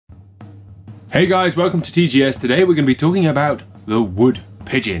Hey guys, welcome to TGS. Today we're going to be talking about the wood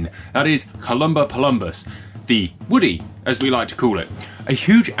pigeon. That is Columba Palumbus, the woody as we like to call it. A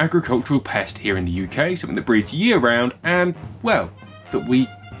huge agricultural pest here in the UK, something that breeds year round and, well, that we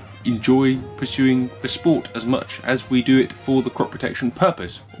enjoy pursuing for sport as much as we do it for the crop protection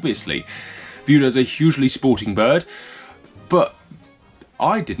purpose, obviously. Viewed as a hugely sporting bird, but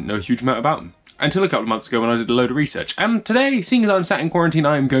I didn't know a huge amount about them until a couple of months ago when I did a load of research. And today, seeing as I'm sat in quarantine,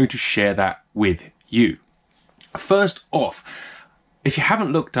 I am going to share that with you. First off, if you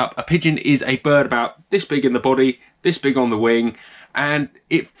haven't looked up, a pigeon is a bird about this big in the body, this big on the wing, and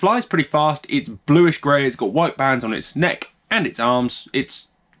it flies pretty fast. It's bluish grey, it's got white bands on its neck and its arms. It's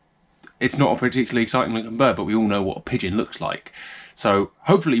not a particularly exciting looking bird, but we all know what a pigeon looks like. So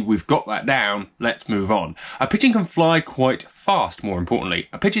hopefully we've got that down. Let's move on. A pigeon can fly quite fast, more importantly.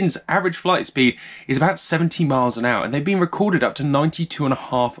 A pigeon's average flight speed is about 70 miles an hour, and they've been recorded up to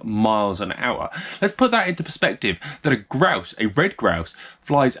 92.5 miles an hour. Let's put that into perspective, that a grouse, a red grouse,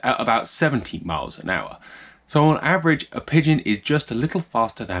 flies at about 70 miles an hour. So on average, a pigeon is just a little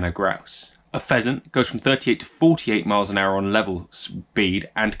faster than a grouse. A pheasant goes from 38 to 48 miles an hour on level speed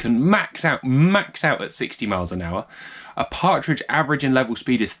and can max out at 60 miles an hour. A partridge average and level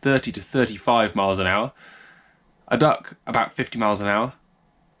speed is 30 to 35 miles an hour. A duck about 50 miles an hour.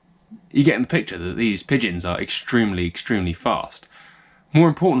 You get in the picture that these pigeons are extremely fast. More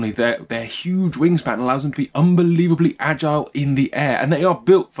importantly, their huge wingspan allows them to be unbelievably agile in the air, and they are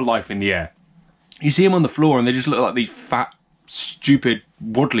built for life in the air. You see them on the floor and they just look like these fat, stupid,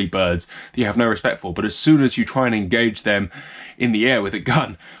 waddly birds that you have no respect for, but as soon as you try and engage them in the air with a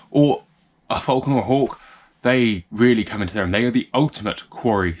gun, or a falcon or hawk, they really come into their own. They are the ultimate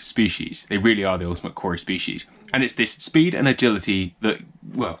quarry species. They really are the ultimate quarry species. And it's this speed and agility that,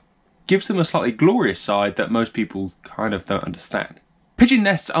 well, gives them a slightly glorious side that most people kind of don't understand. Pigeon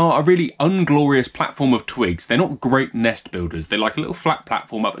nests are a really unglorious platform of twigs. They're not great nest builders. They like a little flat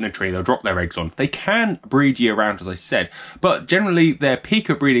platform up in a tree they'll drop their eggs on. They can breed year round, as I said, but generally their peak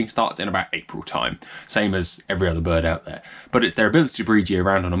of breeding starts in about April time, same as every other bird out there. But it's their ability to breed year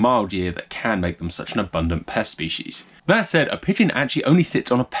round on a mild year that can make them such an abundant pest species. That said, a pigeon actually only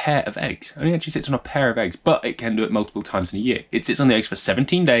sits on a pair of eggs. But it can do it multiple times in a year. It sits on the eggs for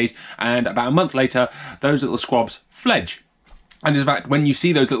 17 days, and about a month later, those little squabs fledge. And in fact, when you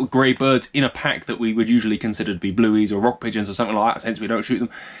see those little grey birds in a pack that we would usually consider to be blueies or rock pigeons or something like that, since we don't shoot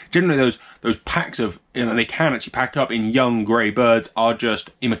them, generally those packs of, they can actually pack up in young grey birds, are just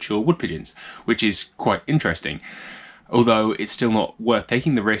immature wood pigeons, which is quite interesting. Although it's still not worth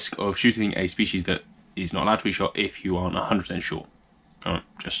taking the risk of shooting a species that is not allowed to be shot if you aren't 100% sure.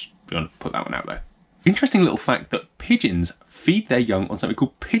 Just going to put that one out there. Interesting little fact that pigeons feed their young on something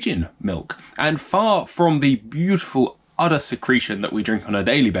called pigeon milk. And far from the beautiful udder secretion that we drink on a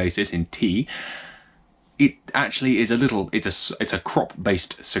daily basis in tea, it actually is it's a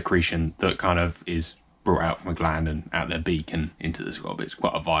crop-based secretion that kind of is brought out from a gland and out their beak and into the swab. It's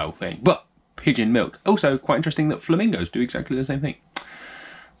quite a vile thing. But pigeon milk. Also quite interesting that flamingos do exactly the same thing.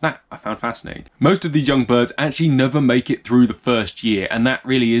 That I found fascinating. Most of these young birds actually never make it through the first year, and that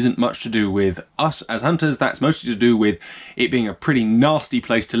really isn't much to do with us as hunters. That's mostly to do with it being a pretty nasty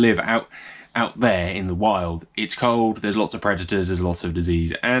place to live out there in the wild. It's cold, there's lots of predators, there's lots of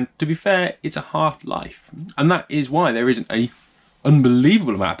disease, and to be fair, it's a hard life. And that is why there isn't a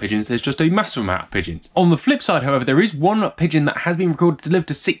unbelievable amount of pigeons, there's just a massive amount of pigeons. On the flip side, however, there is one pigeon that has been recorded to live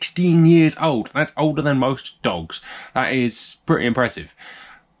to 16 years old. That's older than most dogs. That is pretty impressive.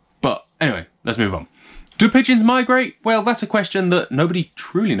 But anyway, let's move on. Do pigeons migrate? Well, that's a question that nobody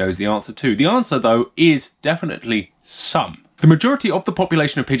truly knows the answer to. The answer, though, is definitely some. The majority of the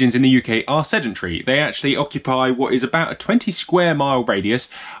population of pigeons in the UK are sedentary. They actually occupy what is about a 20 square mile radius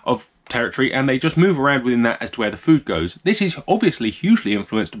of territory, and they just move around within that as to where the food goes. This is obviously hugely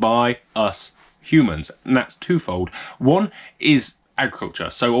influenced by us humans, and that's twofold. One is agriculture.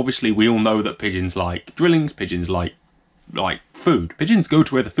 So obviously we all know that pigeons like drillings, pigeons like food. Pigeons go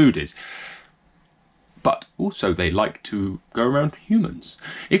to where the food is. But also they like to go around humans.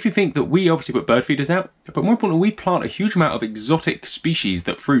 If you think that we obviously put bird feeders out, but more importantly, we plant a huge amount of exotic species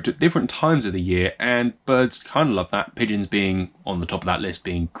that fruit at different times of the year, and birds kind of love that, pigeons being on the top of that list,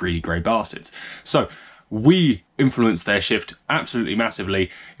 being greedy grey bastards. So we influence their shift absolutely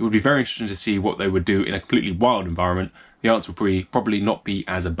massively. It would be very interesting to see what they would do in a completely wild environment. The answer would probably not be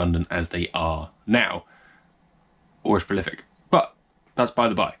as abundant as they are now, or as prolific. But that's by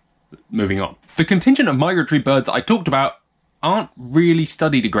the by. Moving on. The contingent of migratory birds that I talked about aren't really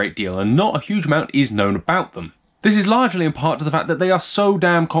studied a great deal, and not a huge amount is known about them. This is largely in part to the fact that they are so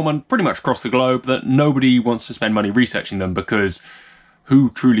damn common pretty much across the globe that nobody wants to spend money researching them, because who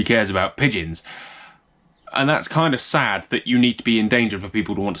truly cares about pigeons? And that's kind of sad that you need to be endangered for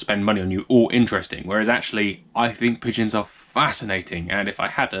people to want to spend money on you or interesting. Whereas actually, I think pigeons are fascinating. And if I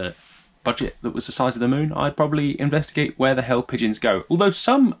had a budget that was the size of the moon, I'd probably investigate where the hell pigeons go. Although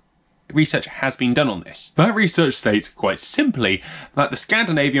some research has been done on this. That research states quite simply that the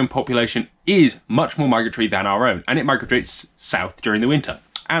Scandinavian population is much more migratory than our own. And it migrates south during the winter.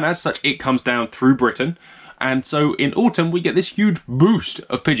 And as such, it comes down through Britain. And so in autumn, we get this huge boost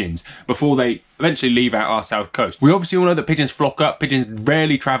of pigeons before they eventually leave out our south coast. We obviously all know that pigeons flock up. Pigeons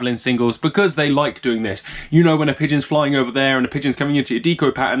rarely travel in singles because they like doing this. You know when a pigeon's flying over there and a pigeon's coming into your decoy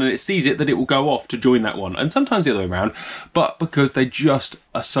pattern and it sees it, that it will go off to join that one. And sometimes the other way around, but because they just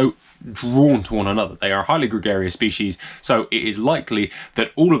are so drawn to one another. They are a highly gregarious species, so it is likely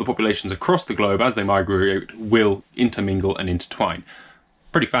that all of the populations across the globe, as they migrate, will intermingle and intertwine.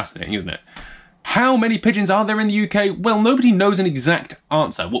 Pretty fascinating, isn't it? How many pigeons are there in the UK? Well, nobody knows an exact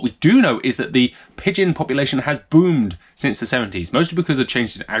answer. What we do know is that the pigeon population has boomed since the 70s, mostly because of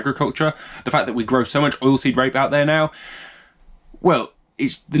changes in agriculture. The fact that we grow so much oilseed rape out there now, well,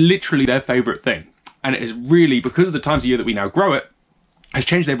 it's literally their favourite thing. And it is really, because of the times of year that we now grow it, has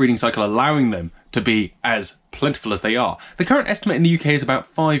changed their breeding cycle, allowing them to be as plentiful as they are. The current estimate in the UK is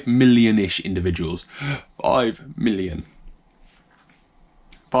about 5 million-ish individuals. 5 million.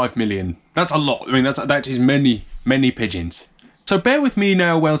 5 million. That's a lot. I mean, that is many, many pigeons. So bear with me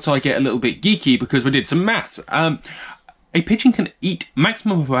now whilst I get a little bit geeky because we did some maths. A pigeon can eat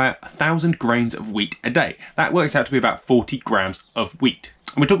maximum of about 1,000 grains of wheat a day. That works out to be about 40 grams of wheat.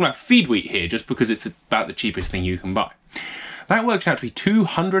 And we're talking about feed wheat here just because it's about the cheapest thing you can buy. That works out to be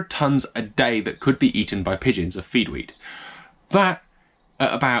 200 tons a day that could be eaten by pigeons of feed wheat. That,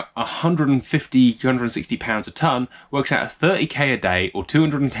 at about 150, 260 pounds a ton, works out at 30k a day or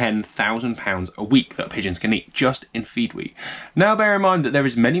 210,000 pounds a week that pigeons can eat just in feed wheat. Now bear in mind that there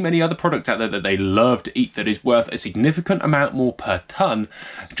is many other products out there that they love to eat that is worth a significant amount more per ton.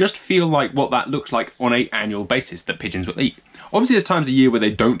 Just feel like what that looks like on an annual basis that pigeons will eat. Obviously there's times a year where they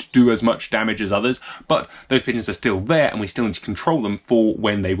don't do as much damage as others, but those pigeons are still there and we still need to control them for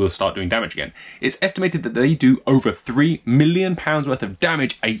when they will start doing damage again. It's estimated that they do over £3 million worth of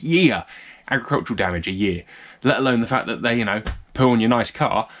damage a year, agricultural damage a year, let alone the fact that they, you know, poo on your nice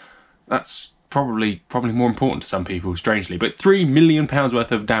car. That's probably more important to some people, strangely, but £3 million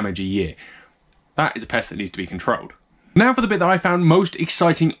worth of damage a year. That is a pest that needs to be controlled. Now for the bit that I found most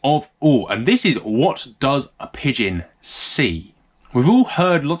exciting of all, and this is what does a pigeon see? We've all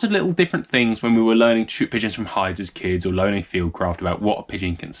heard lots of little different things when we were learning to shoot pigeons from hides as kids or learning fieldcraft about what a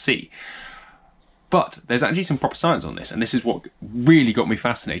pigeon can see. But there's actually some proper science on this, and this is what really got me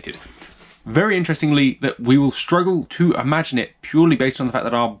fascinated. Very interestingly, that we will struggle to imagine it purely based on the fact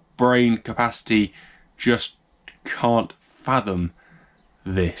that our brain capacity just can't fathom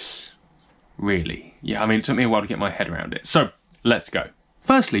this. Really. Yeah, I mean, it took me a while to get my head around it. So, let's go.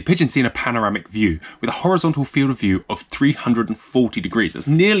 Firstly, pigeons see in a panoramic view with a horizontal field of view of 340 degrees. That's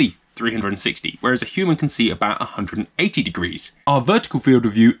nearly 360, whereas a human can see about 180 degrees. Our vertical field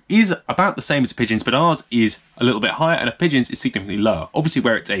of view is about the same as a pigeon's, but ours is a little bit higher and a pigeon's is significantly lower. Obviously,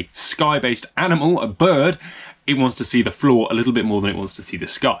 where it's a sky-based animal, a bird, it wants to see the floor a little bit more than it wants to see the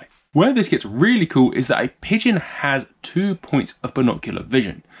sky. Where this gets really cool is that a pigeon has 2 points of binocular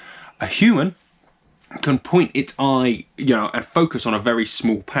vision. A human can point its eye, and focus on a very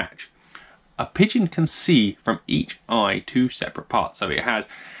small patch. A pigeon can see from each eye 2 separate parts. So it has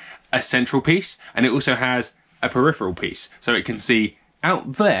a central piece and it also has a peripheral piece. So it can see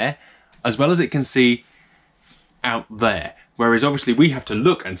out there as well as it can see out there. Whereas obviously we have to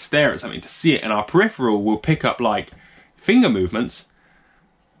look and stare at something to see it, and our peripheral will pick up like finger movements,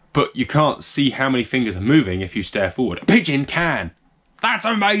 but you can't see how many fingers are moving if you stare forward. A pigeon can! That's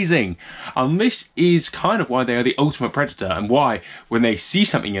amazing! And this is kind of why they are the ultimate predator, and why when they see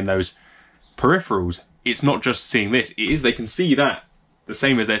something in those peripherals, it's not just seeing this, it is they can see that the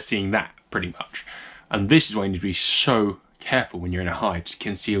same as they're seeing that, pretty much. And this is why you need to be so careful when you're in a hide to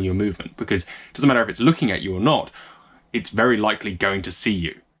conceal your movement, because it doesn't matter if it's looking at you or not, it's very likely going to see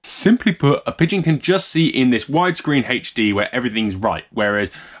you. Simply put, a pigeon can just see in this widescreen HD where everything's right,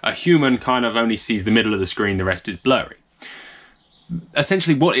 whereas a human kind of only sees the middle of the screen, the rest is blurry.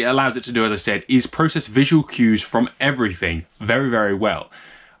 Essentially what it allows it to do, as I said, is process visual cues from everything very well.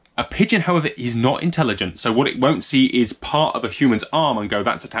 A pigeon, however, is not intelligent, so what it won't see is part of a human's arm and go,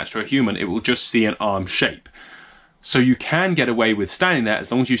 that's attached to a human. It will just see an arm shape. So you can get away with standing there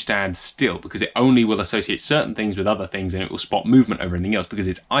as long as you stand still, because it only will associate certain things with other things and it will spot movement over anything else, because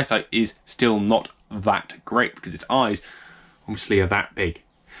its eyesight is still not that great, because its eyes obviously are that big.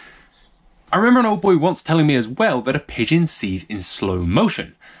 I remember an old boy once telling me as well that a pigeon sees in slow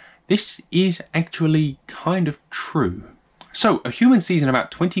motion. This is actually kind of true. So, a human sees in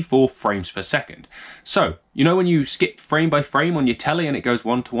about 24 frames per second. So, you know when you skip frame by frame on your telly and it goes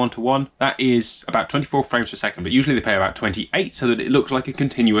 1 to 1 to 1? That is about 24 frames per second, but usually they pay about 28 so that it looks like a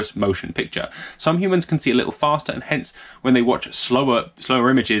continuous motion picture. Some humans can see a little faster, and hence when they watch slower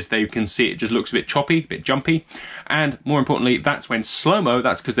images, they can see it just looks a bit choppy, a bit jumpy. And more importantly, that's when slow-mo,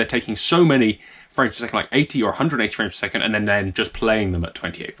 that's because they're taking so many frames per second, like 80 or 180 frames per second, and then just playing them at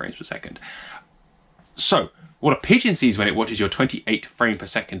 28 frames per second. So, what a pigeon sees when it watches your 28 frame per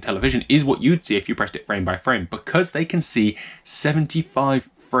second television is what you'd see if you pressed it frame by frame, because they can see 75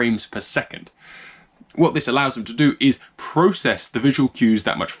 frames per second. What this allows them to do is process the visual cues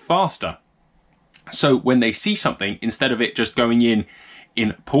that much faster. So when they see something, instead of it just going in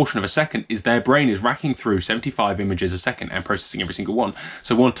a portion of a second, is their brain is racking through 75 images a second and processing every single one.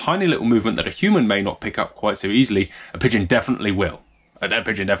 So one tiny little movement that a human may not pick up quite so easily, a pigeon definitely will. A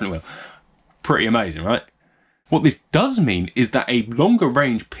pigeon definitely will. Pretty amazing, right? What this does mean is that a longer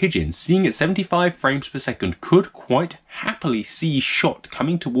range pigeon seeing at 75 frames per second could quite happily see shot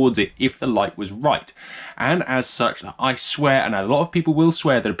coming towards it if the light was right. And as such, I swear, and a lot of people will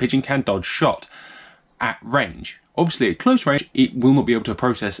swear, that a pigeon can dodge shot at range. Obviously at close range it will not be able to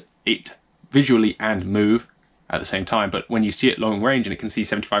process it visually and move at the same time, but when you see it long range and it can see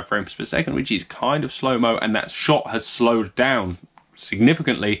 75 frames per second, which is kind of slow-mo, and that shot has slowed down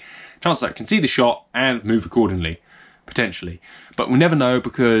significantly, chances are it can see the shot and move accordingly, potentially. But we never know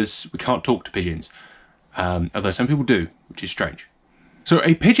because we can't talk to pigeons, although some people do, which is strange. So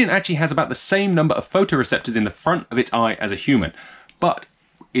a pigeon actually has about the same number of photoreceptors in the front of its eye as a human, but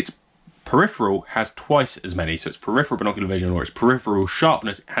its peripheral has twice as many. So its peripheral binocular vision, or its peripheral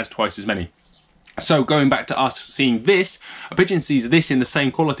sharpness, has twice as many. So going back to us seeing this, a pigeon sees this in the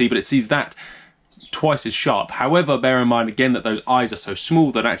same quality, but it sees that twice as sharp. However, bear in mind again that those eyes are so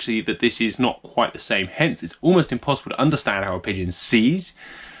small that actually this is not quite the same. Hence, it's almost impossible to understand how a pigeon sees.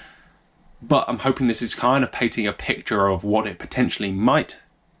 But I'm hoping this is kind of painting a picture of what it potentially might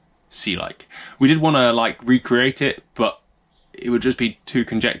see like. We did want to like recreate it, but it would just be too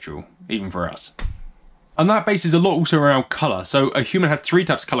conjectural, even for us. And that bases a lot also around colour. So a human has 3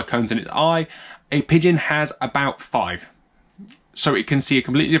 types of colour cones in its eye. A pigeon has about 5. So it can see a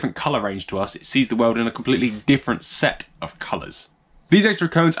completely different colour range to us. It sees the world in a completely different set of colours. These extra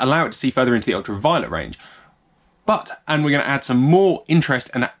cones allow it to see further into the ultraviolet range. But, and we're going to add some more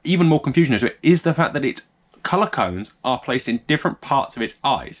interest and even more confusion into it, is the fact that its colour cones are placed in different parts of its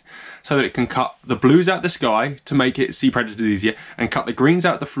eyes. So that it can cut the blues out the sky to make it see predators easier, and cut the greens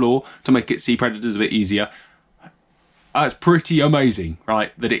out the floor to make it see predators a bit easier. It's pretty amazing,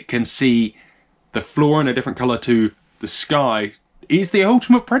 right? That it can see the floor in a different colour to the sky. Is the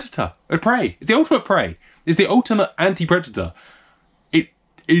ultimate predator of prey. It's the ultimate prey. It's the ultimate anti-predator. It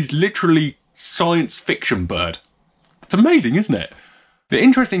is literally science fiction bird. It's amazing, isn't it? The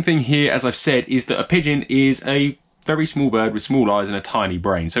interesting thing here, as I've said, is that a pigeon is a very small bird with small eyes and a tiny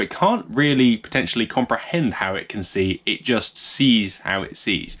brain. So it can't really potentially comprehend how it can see. It just sees how it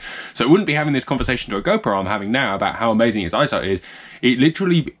sees. So it wouldn't be having this conversation to a GoPro I'm having now about how amazing its eyesight is. It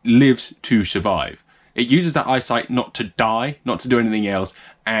literally lives to survive. It uses that eyesight not to die, not to do anything else,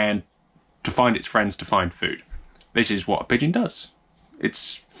 and to find its friends, to find food. This is what a pigeon does.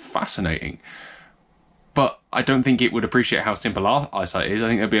 It's fascinating. But I don't think it would appreciate how simple our eyesight is. I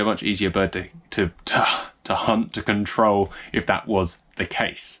think it'd be a much easier bird to hunt, to control, if that was the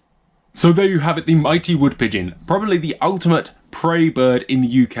case. So there you have it, the mighty wood pigeon. Probably the ultimate prey bird in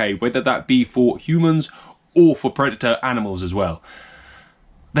the UK, whether that be for humans or for predator animals as well.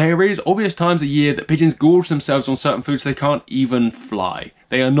 There is obvious times a year that pigeons gorge themselves on certain foods so they can't even fly.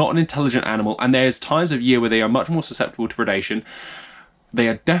 They are not an intelligent animal, and there's times of year where they are much more susceptible to predation. They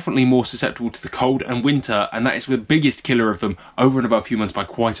are definitely more susceptible to the cold and winter, and that is the biggest killer of them, over and above humans by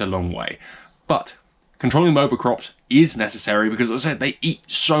quite a long way. But controlling them over crops is necessary because, as I said, they eat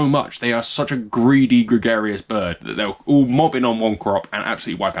so much. They are such a greedy, gregarious bird that they'll all mob in on one crop and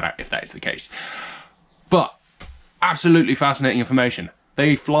absolutely wipe it out if that is the case. But absolutely fascinating information.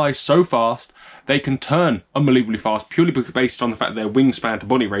 They fly so fast, they can turn unbelievably fast purely based on the fact that their wingspan to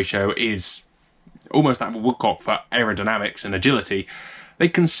body ratio is almost that of a woodcock for aerodynamics and agility. They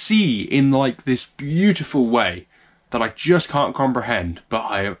can see in like this beautiful way that I just can't comprehend, but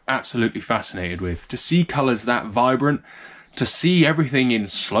I am absolutely fascinated with. To see colours that vibrant, to see everything in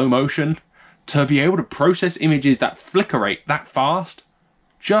slow motion, to be able to process images that flickerate that fast,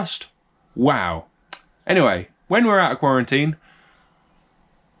 just wow. Anyway, when we're out of quarantine,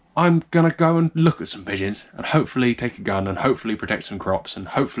 I'm gonna go and look at some pigeons and hopefully take a gun and hopefully protect some crops and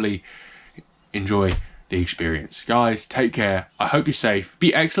hopefully enjoy the experience. Guys, take care. I hope you're safe.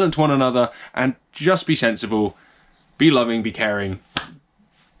 Be excellent to one another and just be sensible. Be loving, be caring.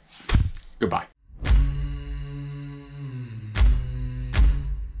 Goodbye.